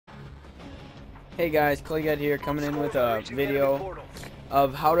Hey guys, Claygut here, coming in with a video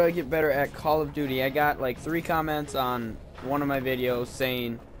of how to get better at Call of Duty. I got like 3 comments on one of my videos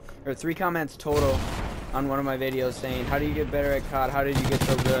saying, or 3 comments total on one of my videos saying, how do you get better at COD? How did you get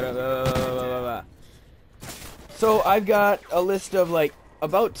so good? Blah, blah, blah, blah, blah. So I've got a list of like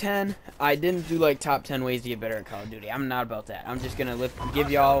about 10. I didn't do like top 10 ways to get better at Call of Duty. I'm not about that. I'm just gonna give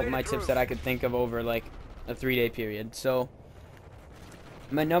y'all my tips that I could think of over like a 3-day period. So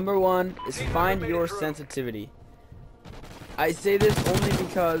my number 1 is find your sensitivity. I say this only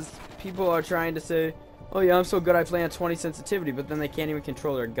because people are trying to say, oh yeah, I'm so good I play on 20 sensitivity, but then they can't even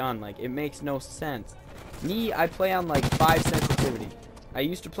control their gun. Like, it makes no sense. Me, I play on like 5 sensitivity. I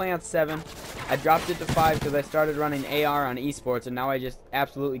used to play on 7. I dropped it to 5 because I started running AR on esports, and now I just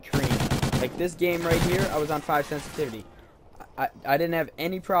absolutely cream. Like this game right here, I was on 5 sensitivity. I didn't have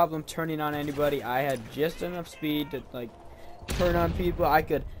any problem turning on anybody. I had just enough speed to like turn on people. I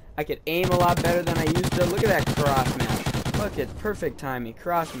could aim a lot better than I used to. Look at that cross map. Look at perfect timing,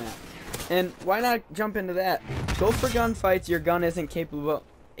 cross map. And why not jump into that? Go for gunfights your gun isn't capable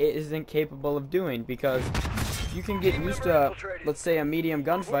of doing, because you can get used to, let's say, a medium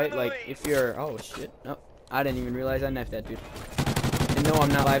gunfight. Like if you're, oh shit, no, I didn't even realize I knifed that dude. And no, I'm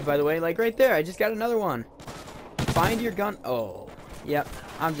not live, by the way. Like right there, I just got another one. Find your gun. Oh, yep.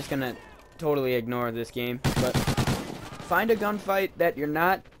 I'm just gonna totally ignore this game, but find a gunfight that you're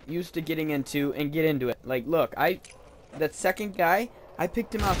not used to getting into and get into it. Like, look, that second guy, I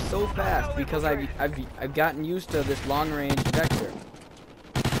picked him off so fast because I've gotten used to this long range vector.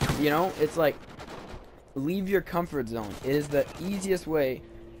 You know, it's like, leave your comfort zone. It is the easiest way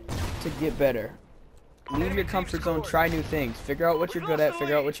to get better. Leave your comfort zone, try new things, figure out what you're good at,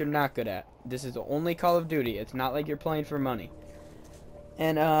 figure out what you're not good at. This is only Call of Duty. It's not like you're playing for money.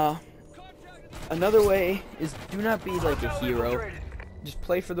 And another way is, do not be like a hero. Just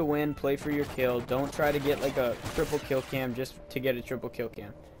play for the win, play for your kill. Don't try to get like a triple kill cam just to get a triple kill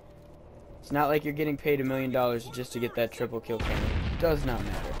cam. It's not like you're getting paid $1 million just to get that triple kill cam. It does not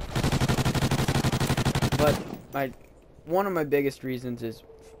matter. But one of my biggest reasons is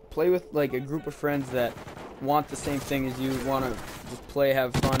play with like a group of friends that want the same thing as you, want to just play,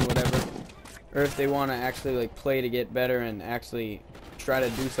 have fun, whatever. Or if they want to actually like play to get better and actually try to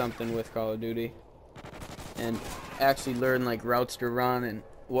do something with Call of Duty and actually learn like routes to run and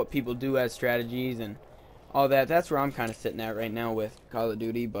what people do as strategies and all that. That's where I'm kind of sitting at right now with Call of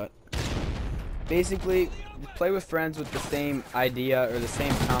Duty. But basically, play with friends with the same idea or the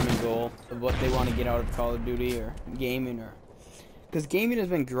same common goal of what they want to get out of Call of Duty or gaming, or because gaming has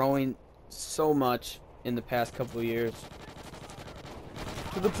been growing so much in the past couple of years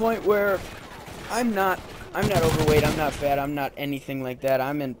to the point where I'm not overweight, I'm not fat, I'm not anything like that.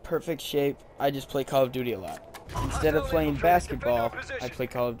 I'm in perfect shape. I just play Call of Duty a lot. Instead of playing basketball, I play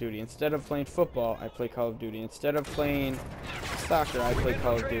Call of Duty. Instead of playing football, I play Call of Duty. Instead of playing soccer, I play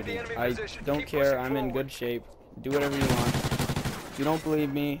Call of Duty. I don't care. I'm in good shape. Do whatever you want. If you don't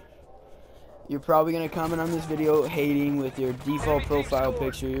believe me, you're probably going to comment on this video hating with your default profile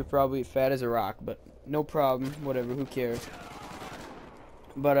picture. You're probably fat as a rock, but no problem. Whatever, who cares?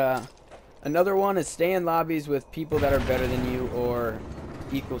 But, another one is stay in lobbies with people that are better than you or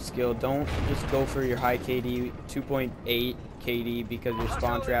equal skill. Don't just go for your high KD, 2.8 KD, because you're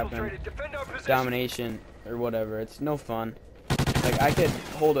spawn trapping, domination, or whatever. It's no fun. Like, I could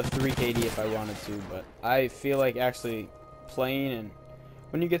hold a 3 KD if I wanted to, but I feel like actually playing, and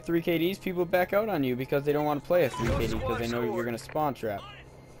when you get 3 KDs, people back out on you because they don't want to play a 3 KD because they know you're going to spawn trap.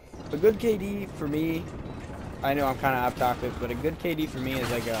 A good KD for me, I know I'm kind of off topic, but a good KD for me is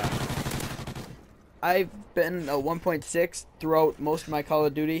like I've been a 1.6 throughout most of my Call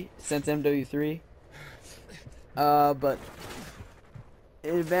of Duty since MW3. But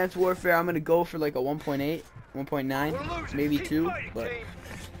in Advanced Warfare, I'm going to go for like a 1.8, 1.9, maybe 2. But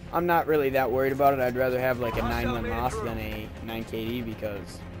I'm not really that worried about it. I'd rather have like a 9 win loss than a 9 KD,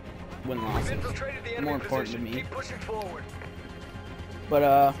 because win loss is more important to me.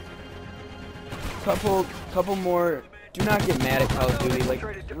 But couple more. Do not get mad at Call of Duty. Like,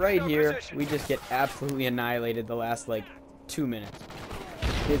 right here, we just get absolutely annihilated the last, like, 2 minutes.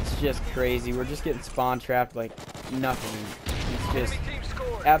 It's just crazy. We're just getting spawn trapped like nothing. It's just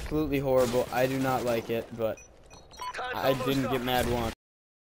absolutely horrible. I do not like it, but I didn't get mad once.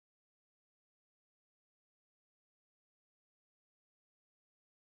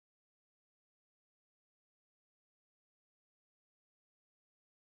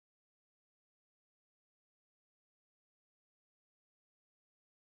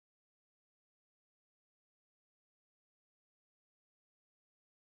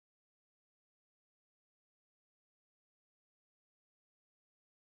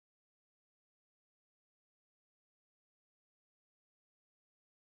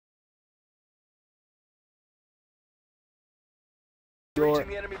 your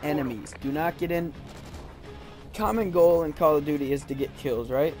enemies. Do not get in. Common goal in Call of Duty is to get kills,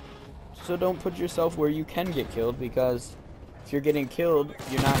 right? So don't put yourself where you can get killed, because if you're getting killed,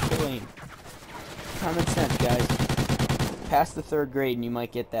 you're not killing. Common sense, guys. Pass the 3rd grade and you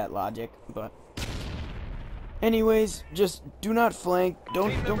might get that logic, but anyways, just do not flank.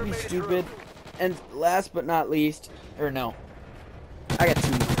 Don't be stupid. And last but not least, or no, I got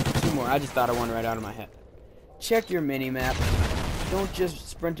two more. I just thought of one right out of my head. Check your mini-map. Don't just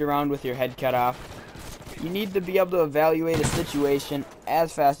sprint around with your head cut off. You need to be able to evaluate a situation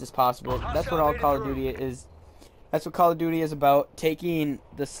as fast as possible. That's what all Call of Duty is. That's what Call of Duty is about. Taking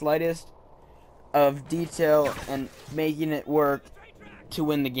the slightest of detail and making it work to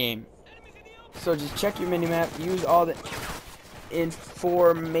win the game. So just check your minimap. Use all the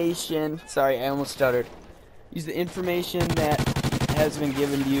information. Sorry, I almost stuttered. Use the information that has been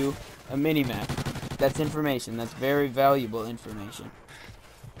given to you. A minimap. That's information. That's very valuable information.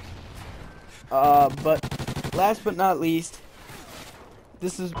 But last but not least,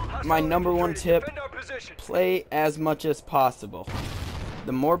 this is my #1 tip. Play as much as possible.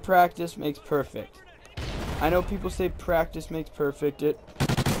 The more practice makes perfect. I know people say practice makes perfect. It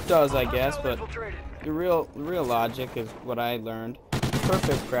does, I guess, but the real logic is what I learned.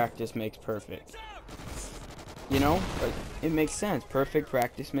 Perfect practice makes perfect. You know, like, it makes sense. Perfect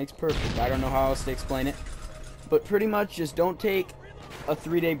practice makes perfect. I don't know how else to explain it, but pretty much just don't take a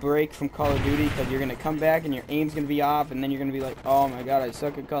 3-day break from Call of Duty, because you're going to come back and your aim's going to be off, and then you're going to be like, oh my god, I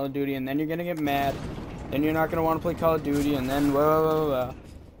suck at Call of Duty, and then you're going to get mad, then you're not going to want to play Call of Duty, and then blah.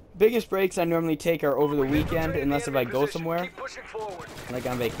 Biggest breaks I normally take are over the weekend, unless if I go somewhere, like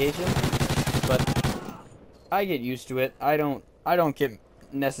on vacation, but I get used to it. I don't get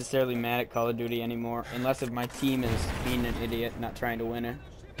necessarily mad at Call of Duty anymore, unless if my team is being an idiot, not trying to win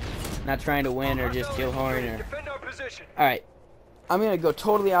or just kill horn or... Alright. I'm going to go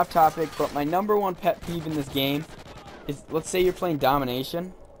totally off topic, but my #1 pet peeve in this game is, let's say you're playing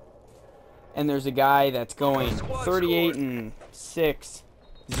domination, and there's a guy that's going 38-6,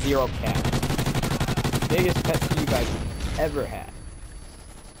 0 caps. Biggest pet peeve I've ever had.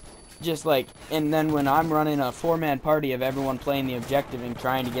 Just like, and then when I'm running a 4-man party of everyone playing the objective and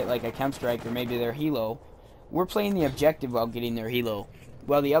trying to get like a chem strike or maybe their helo, we're playing the objective while getting their helo,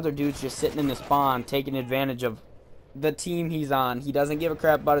 while the other dude's just sitting in the spawn taking advantage of the team he's on. He doesn't give a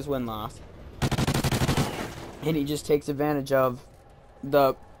crap about his win-loss, and he just takes advantage of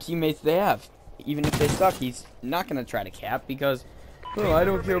the teammates they have. Even if they suck, he's not going to try to cap, because, oh, I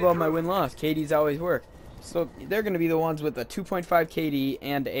don't care about my win-loss. KD's always work. So they're going to be the ones with a 2.5 KD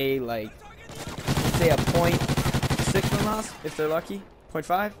and a, like, say a 0.6 win-loss, if they're lucky.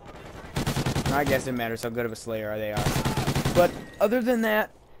 0.5? I guess it matters how good of a slayer they are. But other than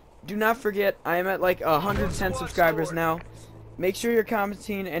that, do not forget, I am at like 110 subscribers now. Make sure you're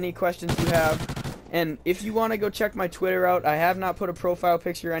commenting any questions you have. And if you want to go check my Twitter out, I have not put a profile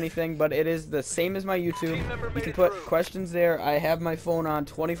picture or anything, but it is the same as my YouTube. You can put questions there. I have my phone on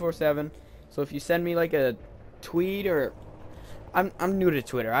 24/7. So if you send me like a tweet, or... I'm new to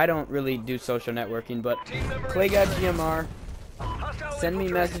Twitter. I don't really do social networking, but ClayGuyGMR. Send me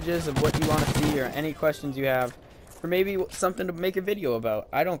messages of what you want to see or any questions you have. Or maybe something to make a video about.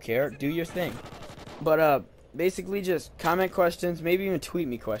 I don't care. Do your thing. But, basically just comment questions. Maybe even tweet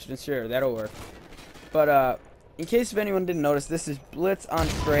me questions. Sure, that'll work. But, in case if anyone didn't notice, this is Blitz on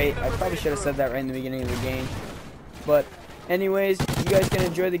Spray. I probably should have said that right in the beginning of the game. But, anyways, you guys can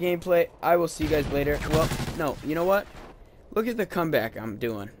enjoy the gameplay. I will see you guys later. Well, no, you know what? Look at the comeback I'm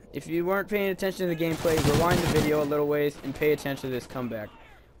doing. If you weren't paying attention to the gameplay, rewind the video a little ways and pay attention to this comeback.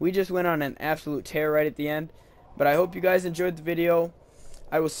 We just went on an absolute tear right at the end. But I hope you guys enjoyed the video.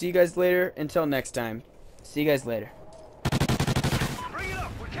 I will see you guys later. Until next time. See you guys later. Bring it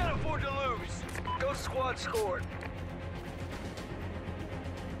up. We can't afford to lose. Go squad scored.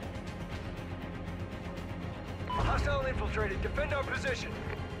 Hostile infiltrated. Defend our position.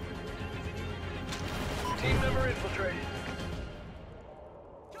 Team member infiltrated.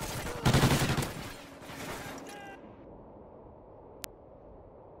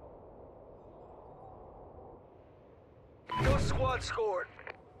 Go squad scored.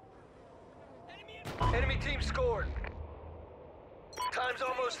 Enemy team scored. Time's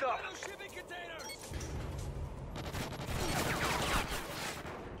almost up.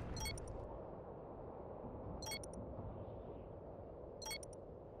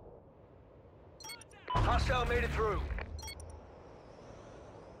 Hostile made it through.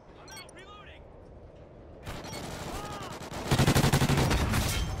 I'm out, reloading.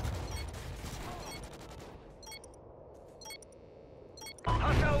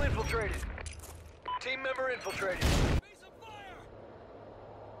 Hostile infiltrated. Team member infiltrated.